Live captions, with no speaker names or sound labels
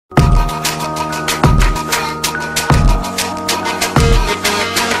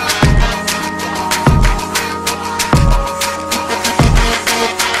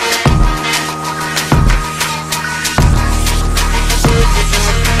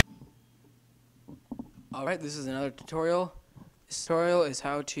Alright, this is another tutorial. This tutorial is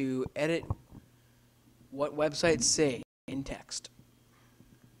how to edit what websites say in text.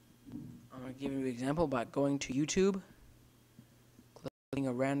 I'm going to give you an example by going to YouTube, clicking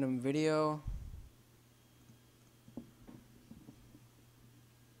a random video,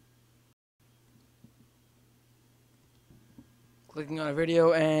 clicking on a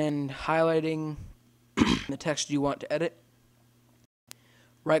video and highlighting the text you want to edit.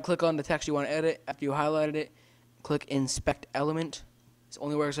 Right click on the text you want to edit. After you highlighted it, click Inspect Element. This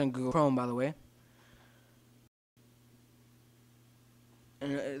only works on Google Chrome, by the way.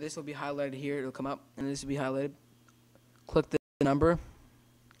 And this will be highlighted here. It'll come up, and this will be highlighted. Click the number.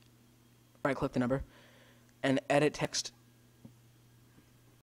 Right click the number, and edit text.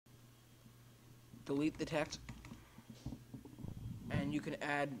 Delete the text, and you can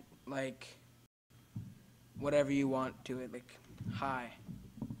add like whatever you want to it, like hi.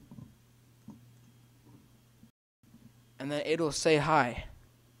 And then it'll say hi.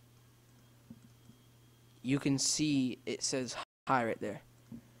 You can see it says hi right there.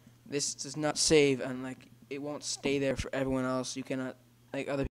 This does not save, and like it won't stay there for everyone else. You cannot, like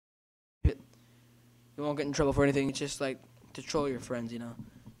other people, you won't get in trouble for anything. It's just like to troll your friends, you know.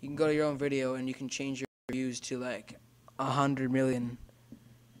 You can go to your own video and you can change your views to like 100 million,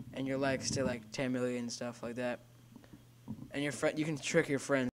 and your likes to like 10 million, stuff like that. And your friend, you can trick your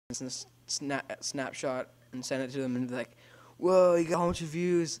friends and snapshot and send it to them and be like, whoa, you got a bunch of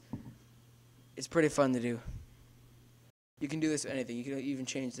views. It's pretty fun to do. You can do this with anything. You can even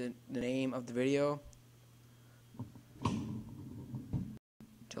change the name of the video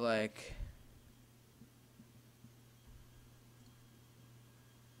to like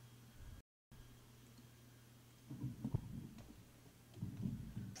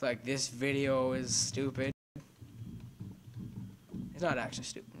this video is stupid. It's not actually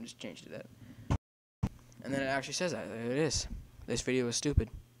stupid. I just changed it that. And then it actually says that. There it is. This video is stupid.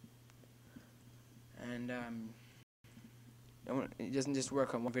 And it doesn't just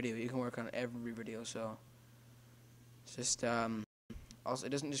work on one video. You can work on every video. So it's just also, it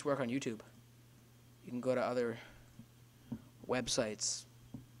doesn't just work on YouTube. You can go to other websites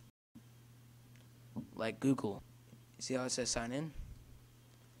like Google. You see how it says sign in?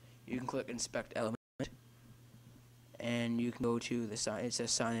 You can click Inspect Element, and you can go to the sign. It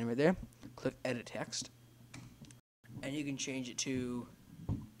says sign in right there. Click Edit Text, and you can change it to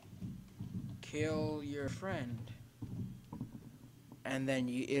kill your friend, and then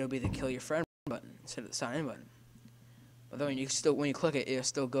it'll be the kill your friend button instead of the sign in button. But then when you click it, it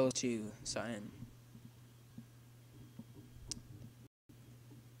still goes to sign in.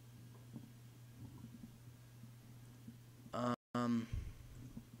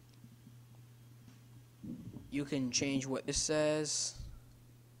 You can change what this says.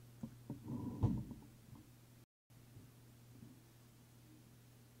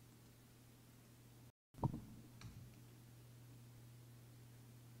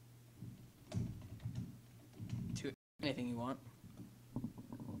 To anything you want.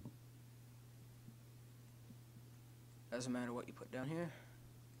 Doesn't matter what you put down here.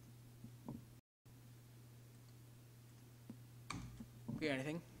 Okay,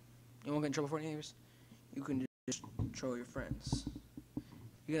 anything. You won't get in trouble for anything. You can just troll your friends.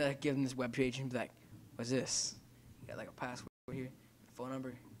 You can like give them this web page and be like, "What's this?" You got like a password here, phone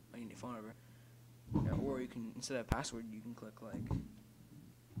number. I need a phone number. Yeah, or you can, instead of password, you can click like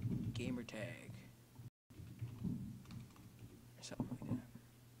gamer tag or something like that.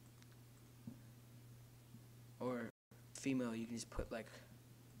 Or female, you can just put like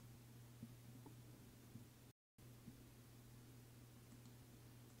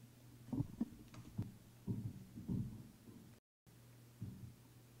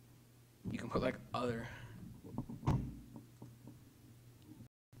other.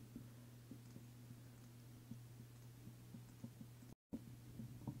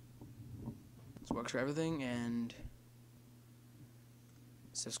 This works for everything, and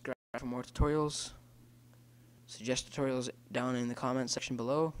subscribe for more tutorials. Suggest tutorials down in the comment section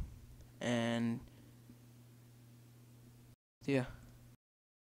below, and yeah.